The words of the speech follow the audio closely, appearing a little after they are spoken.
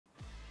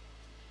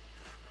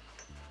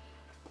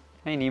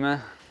Hey Nima.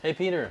 Hey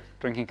Peter.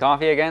 Drinking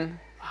coffee again?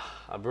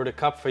 I brewed a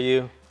cup for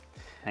you.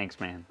 Thanks,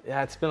 man.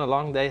 Yeah, it's been a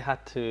long day.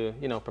 Had to,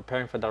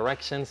 preparing for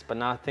directions, but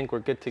now I think we're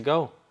good to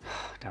go.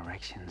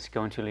 Directions.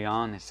 Going to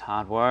Lyon, it's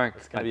hard work.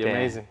 It's gonna be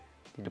amazing.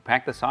 Did you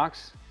pack the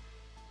socks?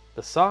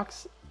 The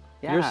socks?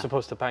 Yeah. You're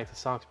supposed to pack the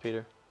socks,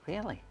 Peter.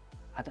 Really?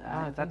 That's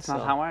think not so.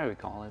 how I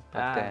recall it. But,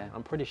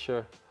 I'm pretty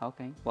sure.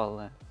 Okay,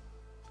 well,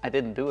 I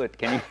didn't do it.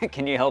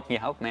 Can you help me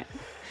out, man?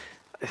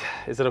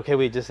 Is it okay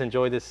we just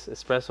enjoy this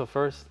espresso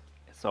first?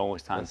 It's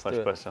always time for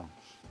espresso.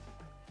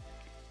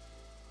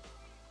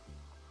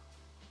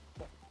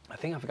 I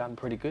think I've gotten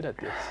pretty good at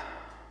this.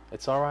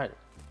 It's all right.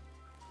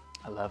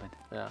 I love it.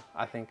 Yeah,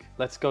 I think.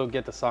 Let's go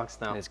get the socks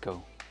now. Let's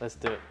go. Let's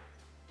do it.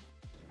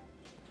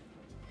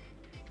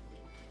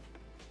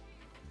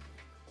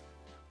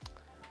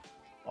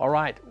 All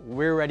right,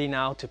 we're ready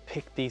now to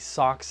pick these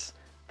socks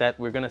that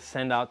we're gonna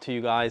send out to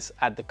you guys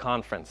at the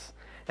conference.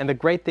 And the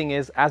great thing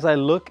is, as I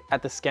look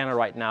at the scanner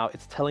right now,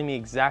 it's telling me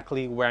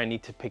exactly where I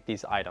need to pick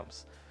these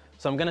items.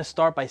 So I'm gonna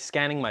start by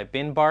scanning my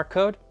bin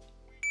barcode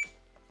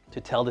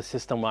to tell the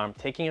system where I'm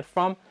taking it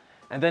from.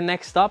 And then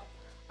next up,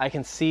 I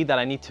can see that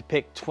I need to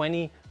pick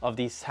 20 of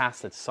these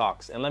Tasklet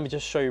socks. And let me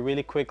just show you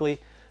really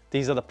quickly.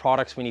 These are the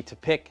products we need to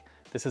pick.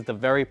 This is the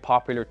very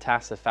popular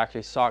Tasklet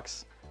factory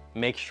socks.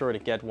 Make sure to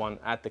get one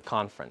at the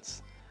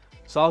conference.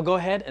 So I'll go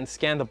ahead and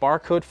scan the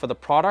barcode for the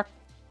product.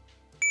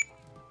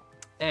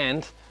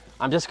 And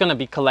I'm just gonna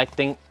be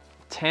collecting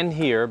 10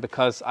 here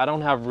because I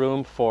don't have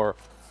room for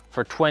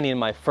 20 in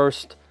my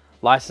first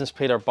license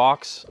plate or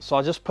box. So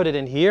I'll just put it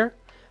in here.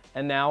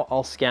 And now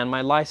I'll scan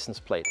my license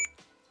plate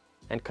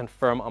and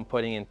confirm I'm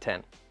putting in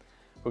 10.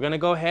 We're gonna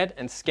go ahead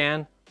and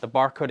scan the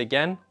barcode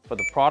again for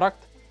the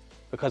product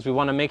because we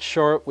wanna make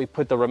sure we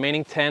put the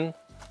remaining 10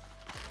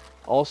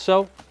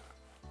 also.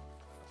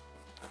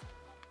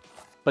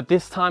 But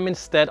this time,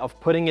 instead of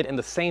putting it in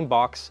the same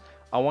box,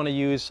 I wanna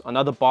use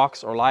another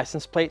box or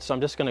license plate. So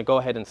I'm just gonna go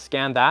ahead and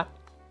scan that.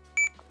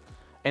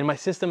 And my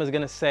system is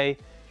gonna say,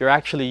 you're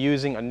actually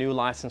using a new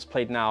license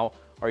plate now.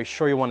 Are you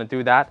sure you wanna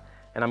do that?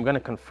 And I'm gonna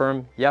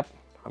confirm, yep,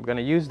 I'm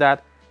gonna use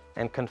that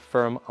and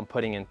confirm I'm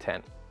putting in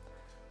 10.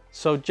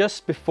 So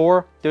just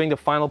before doing the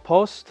final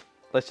post,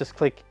 let's just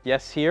click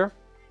yes here.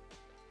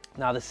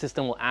 Now the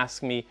system will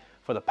ask me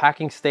for the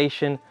packing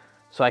station.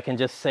 So I can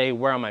just say,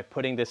 where am I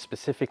putting this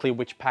specifically?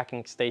 Which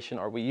packing station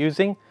are we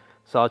using?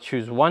 So I'll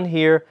choose one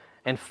here.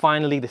 And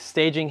finally, the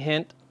staging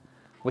hint,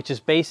 which is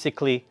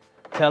basically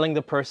telling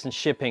the person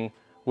shipping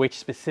which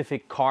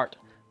specific cart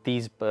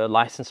these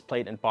license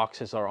plate and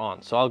boxes are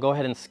on. So I'll go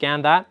ahead and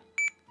scan that.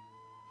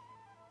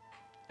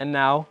 And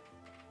now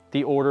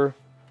the order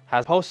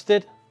has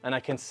posted and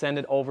I can send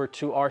it over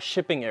to our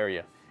shipping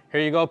area.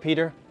 Here you go,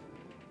 Peter.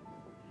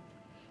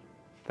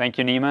 Thank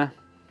you, Nima.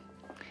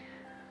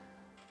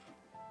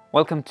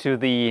 Welcome to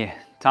the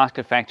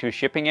Tasklet factory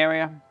shipping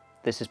area.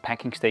 This is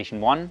packing station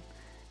 1,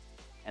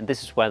 and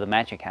this is where the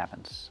magic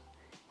happens.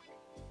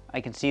 I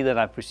can see that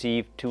I've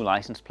received 2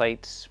 license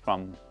plates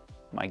from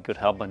my good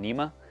helper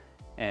Nima,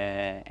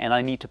 and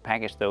I need to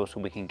package those so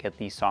we can get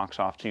these socks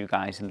off to you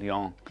guys in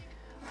Lyon.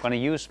 I'm going to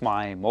use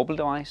my mobile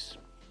device.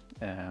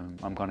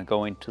 I'm going to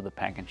go into the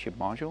pack and ship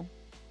module,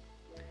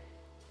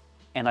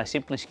 and I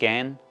simply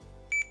scan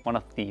one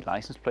of the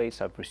license plates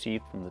I've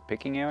received from the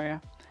picking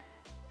area.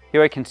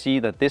 Here I can see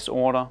that this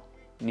order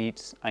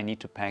I need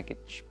to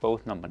package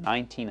both number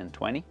 19 and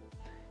 20.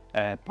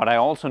 But I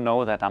also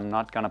know that I'm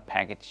not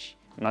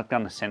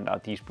gonna send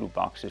out these blue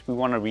boxes. We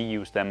wanna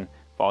reuse them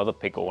for other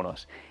pick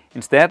orders.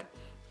 Instead,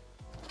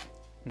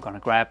 I'm gonna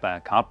grab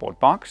a cardboard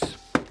box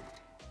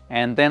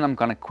and then I'm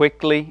gonna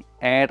quickly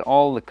add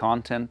all the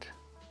content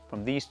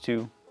from these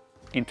 2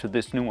 into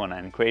this new one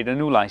and create a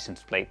new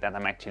license plate that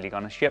I'm actually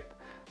gonna ship.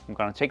 I'm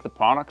gonna take the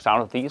products out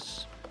of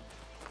these,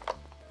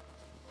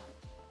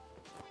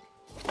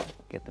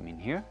 get them in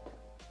here.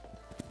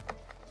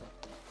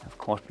 Of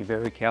course, be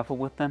very careful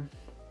with them.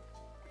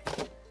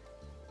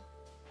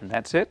 And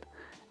that's it.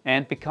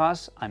 And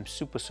because I'm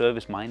super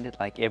service minded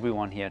like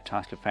everyone here at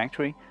Tasklet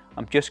Factory,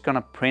 I'm just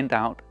gonna print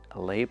out a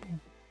label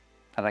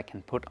that I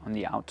can put on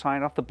the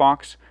outside of the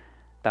box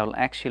that will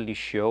actually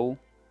show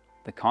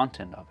the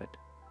content of it.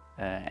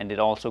 And it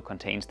also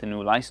contains the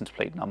new license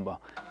plate number.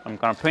 I'm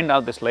gonna print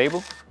out this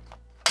label.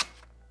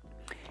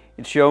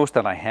 It shows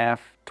that I have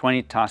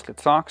 20 Tasklet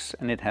socks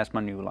and it has my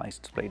new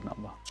license plate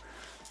number.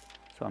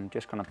 So I'm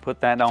just gonna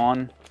put that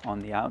on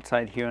the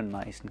outside here,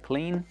 nice and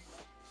clean.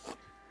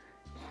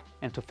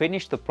 And to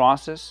finish the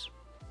process,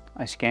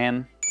 I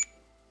scan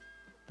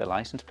the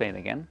license plate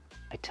again.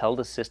 I tell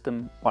the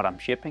system what I'm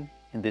shipping.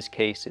 In this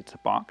case, it's a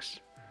box,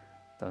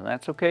 so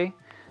that's okay.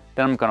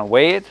 Then I'm gonna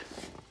weigh it.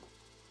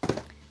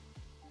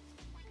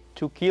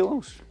 2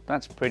 kilos,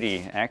 that's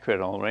pretty accurate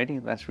already.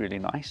 That's really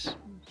nice.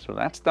 So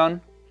that's done.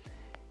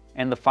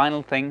 And the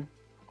final thing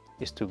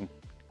is to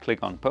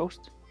click on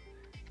post.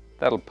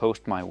 That'll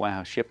post my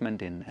warehouse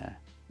shipment in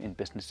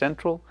Business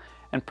Central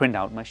and print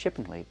out my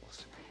shipping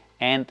labels.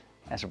 And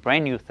as a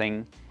brand new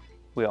thing,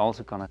 we're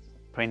also gonna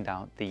print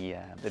out the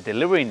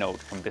delivery note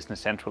from Business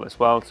Central as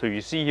well. So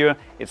you see here,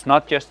 it's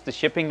not just the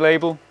shipping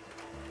label,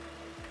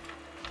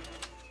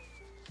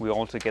 we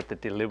also get the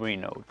delivery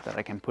note that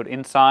I can put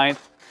inside.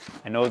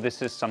 I know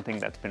this is something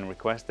that's been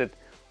requested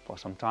for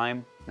some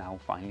time. Now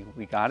finally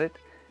we got it.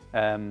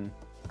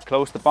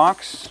 Close the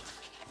box.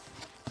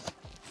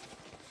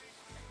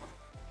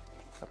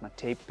 Got my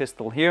tape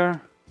pistol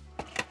here.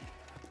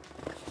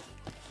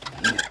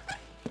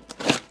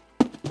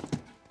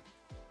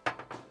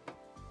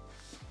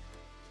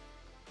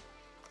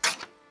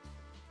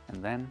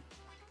 And then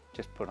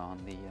just put on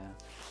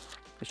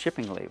the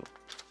shipping label.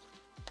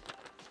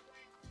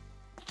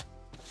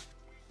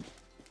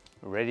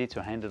 We're ready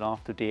to hand it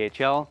off to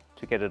DHL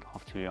to get it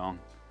off to Lyon.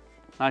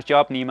 Nice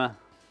job, Nima.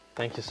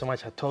 Thank you so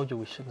much. I told you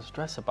we shouldn't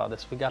stress about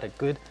this. We got a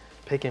good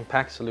pick and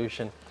pack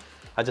solution.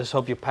 I just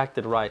hope you packed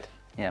it right.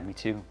 Yeah, me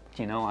too.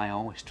 You know, I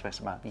always stress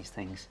about these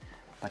things,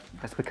 but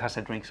that's because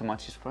I drink so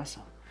much espresso.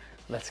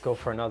 Let's go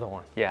for another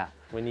one. Yeah.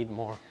 We need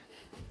more.